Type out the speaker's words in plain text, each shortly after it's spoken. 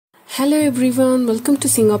Hello everyone, welcome to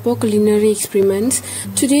Singapore Culinary Experiments.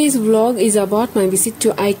 Today's vlog is about my visit to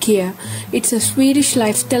Ikea. It's a Swedish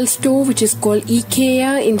lifestyle store which is called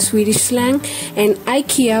Ikea in Swedish slang and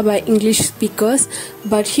Ikea by English speakers.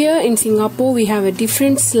 But here in Singapore we have a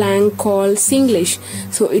different slang called Singlish.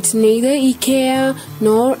 So it's neither Ikea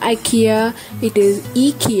nor Ikea, it is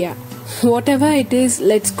Ikea. Whatever it is,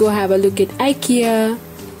 let's go have a look at Ikea.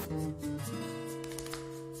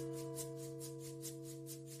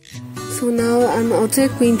 So now I'm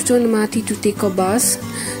outside Queenstown Marty to take a bus.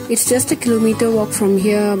 It's just a kilometer walk from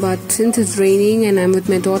here, but since it's raining and I'm with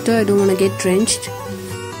my daughter, I don't want to get drenched.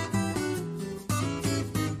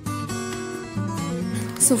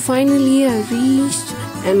 So finally I reached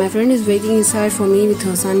and my friend is waiting inside for me with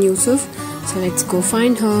her son Yusuf. So let's go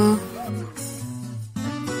find her.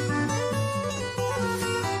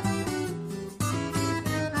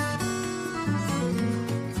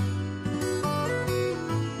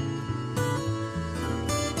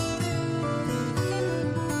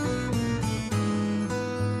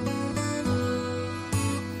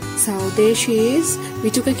 So there she is.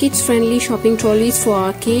 We took a kids-friendly shopping trolleys for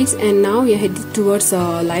our kids and now we are headed towards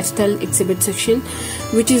a lifestyle exhibit section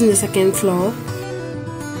which is in the second floor.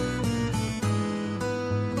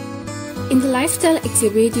 In the lifestyle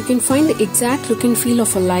exhibit you can find the exact look and feel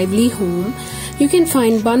of a lively home. You can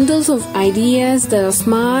find bundles of ideas that are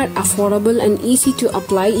smart, affordable and easy to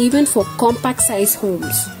apply even for compact size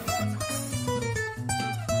homes.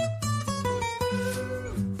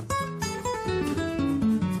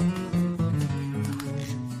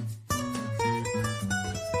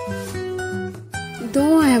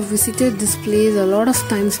 Though I have visited this place a lot of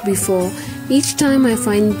times before, each time I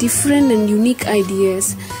find different and unique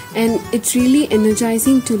ideas and it's really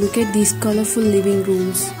energizing to look at these colorful living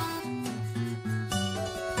rooms.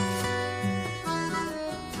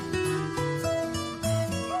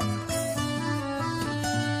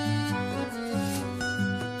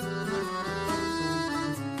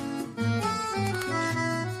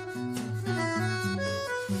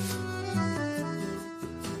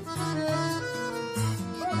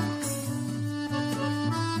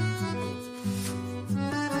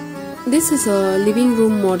 This is a living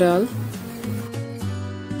room model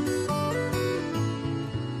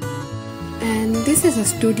and this is a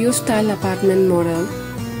studio style apartment model,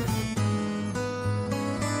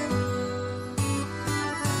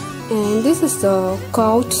 and this is the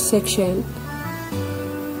couch section.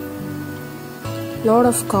 Lot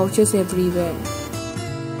of couches everywhere.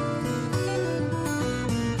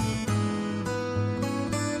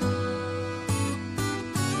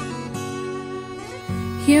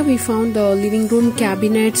 Here we found the living room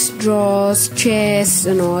cabinets, drawers, chairs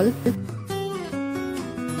and all.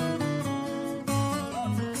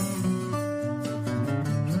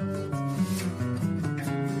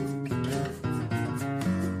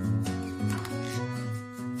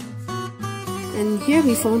 And here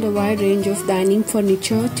we found a wide range of dining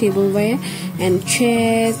furniture, tableware and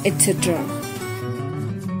chairs, etc.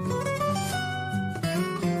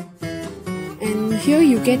 And here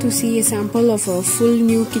you get to see a sample of a full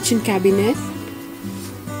new kitchen cabinet.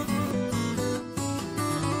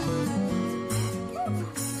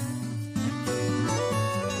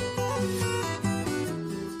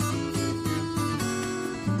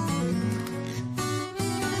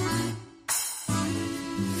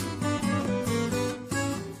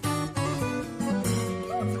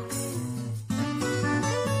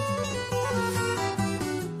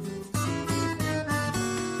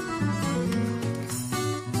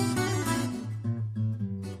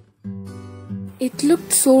 It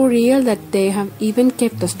looked so real that they have even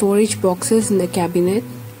kept the storage boxes in the cabinet.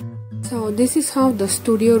 So this is how the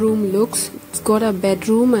studio room looks. It's got a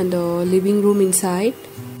bedroom and a living room inside.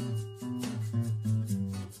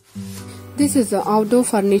 This is the outdoor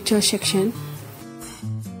furniture section.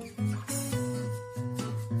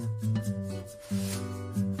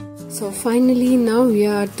 So finally now we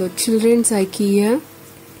are at the children's Ikea.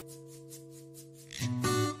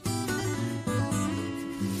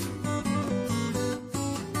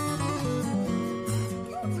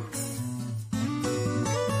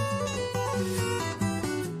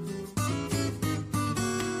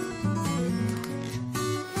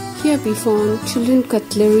 Here we found children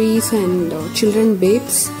cutleries and children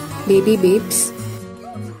baby babes.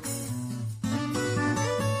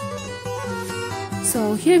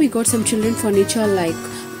 So here we got some children furniture like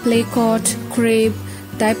play cot, crib,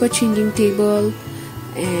 diaper changing table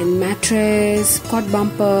and mattress, cot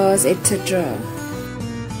bumpers, etc.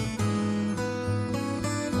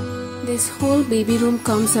 This whole baby room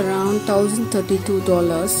comes around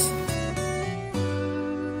 $1,032.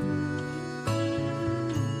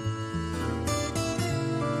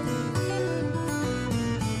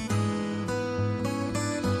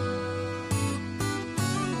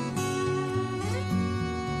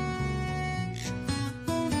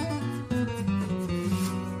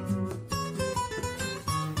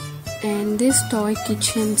 And this toy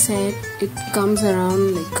kitchen set, it comes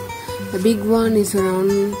around like the big one is around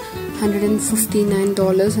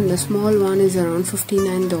 $159 and the small one is around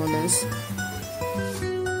 $59.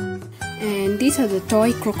 And these are the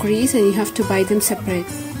toy crockeries and you have to buy them separate.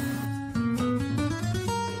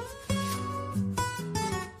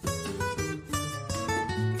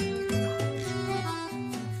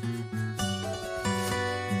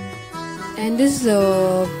 And this is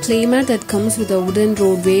a playmat that comes with a wooden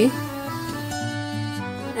roadway.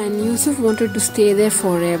 And Yusuf wanted to stay there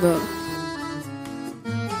forever.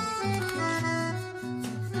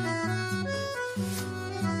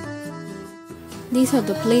 These are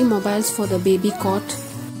the play mobiles for the baby cot.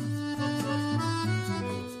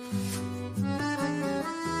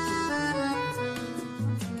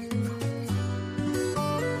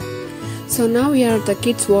 So now we are at the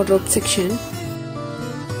kids wardrobe section.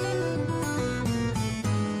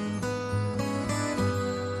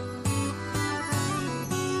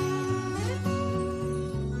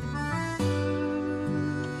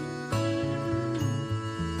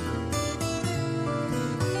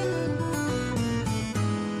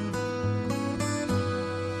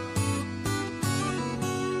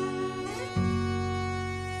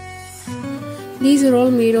 These are all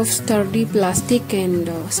made of sturdy plastic and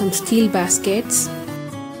some steel baskets.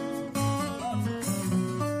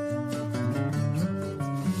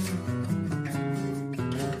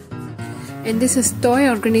 And this is toy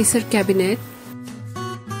organizer cabinet.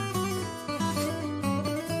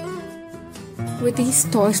 With these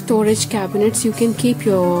toy storage cabinets, you can keep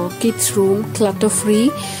your kids' room clutter free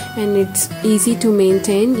and it's easy to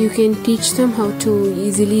maintain. You can teach them how to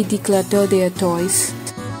easily declutter their toys.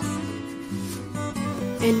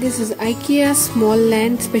 And this is Ikea small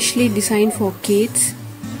land specially designed for kids.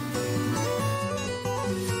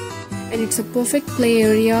 And it's a perfect play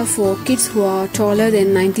area for kids who are taller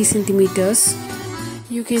than 90 centimeters.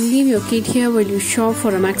 You can leave your kid here while you shop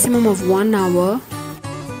for a maximum of 1 hour.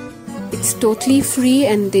 It's totally free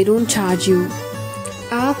and they don't charge you.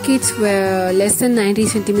 Our kids were less than 90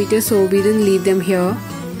 centimeters, so we didn't leave them here.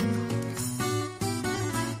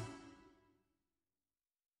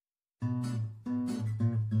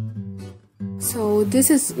 So this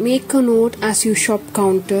is make a note as you shop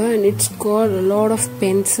counter, and it's got a lot of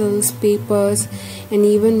pencils, papers and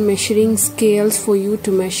even measuring scales for you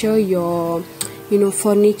to measure your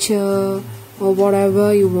furniture or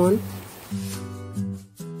whatever you want.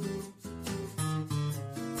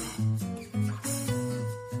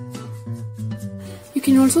 You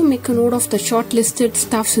can also make a note of the shortlisted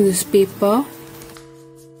stuffs in this paper.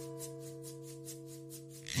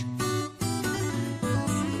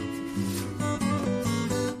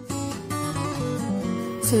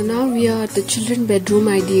 So now we are at the children bedroom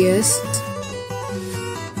ideas.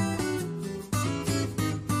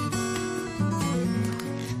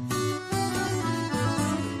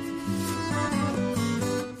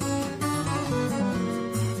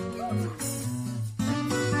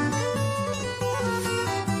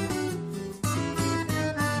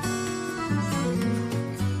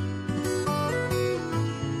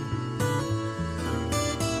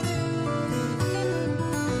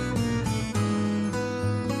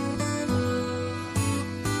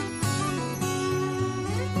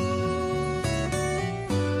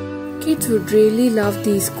 Kids would really love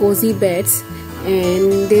these cozy beds,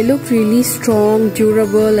 and they look really strong,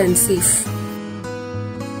 durable and safe.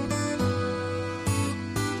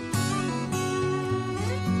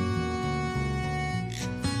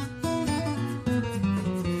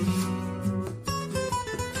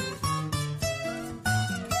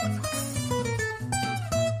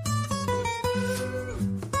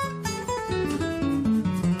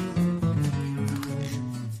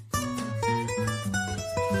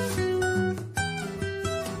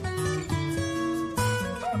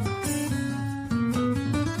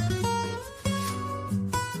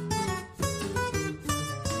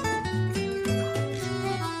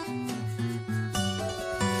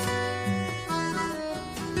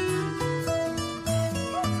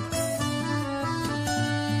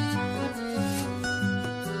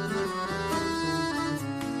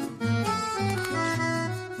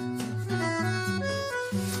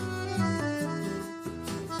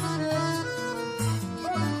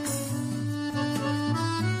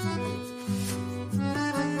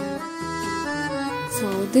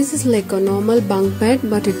 So this is like a normal bunk bed,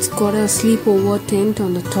 but it's got a sleepover tent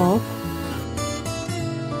on the top.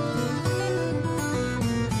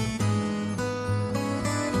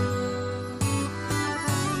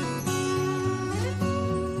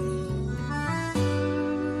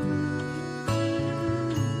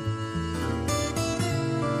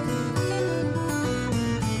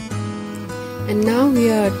 And now we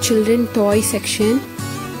are at children toy section.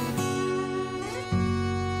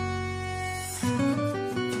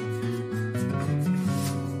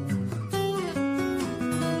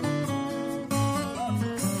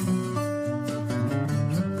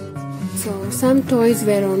 So some toys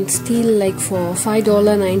were on sale like for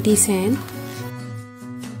 $5.90.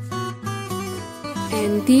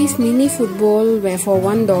 And these mini football were for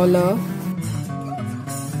 $1.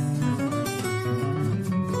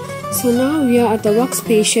 So now we are at the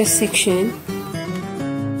workspacious section.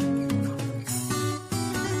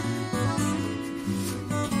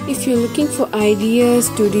 If you're looking for ideas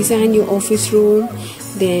to design your office room,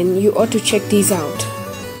 then you ought to check these out.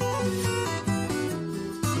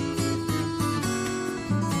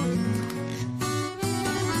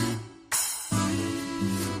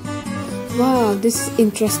 Wow, this is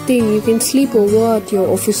interesting. You can sleep over at your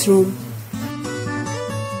office room.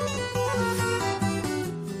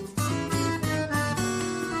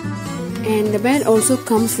 And the bed also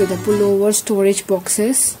comes with a pullover storage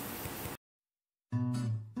boxes.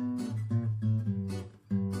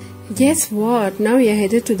 Guess what? Now we are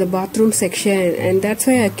headed to the bathroom section, and that's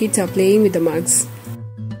why our kids are playing with the mugs.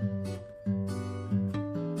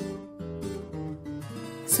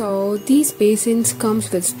 So these basins comes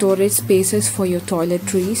with storage spaces for your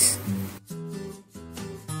toiletries.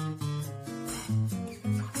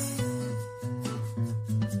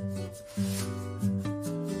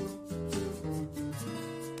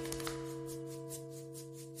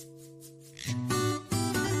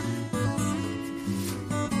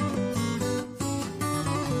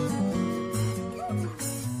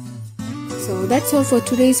 So that's all for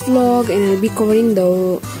today's vlog, and I'll be covering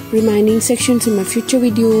the remaining sections in my future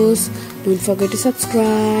videos. Don't forget to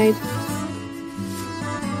subscribe.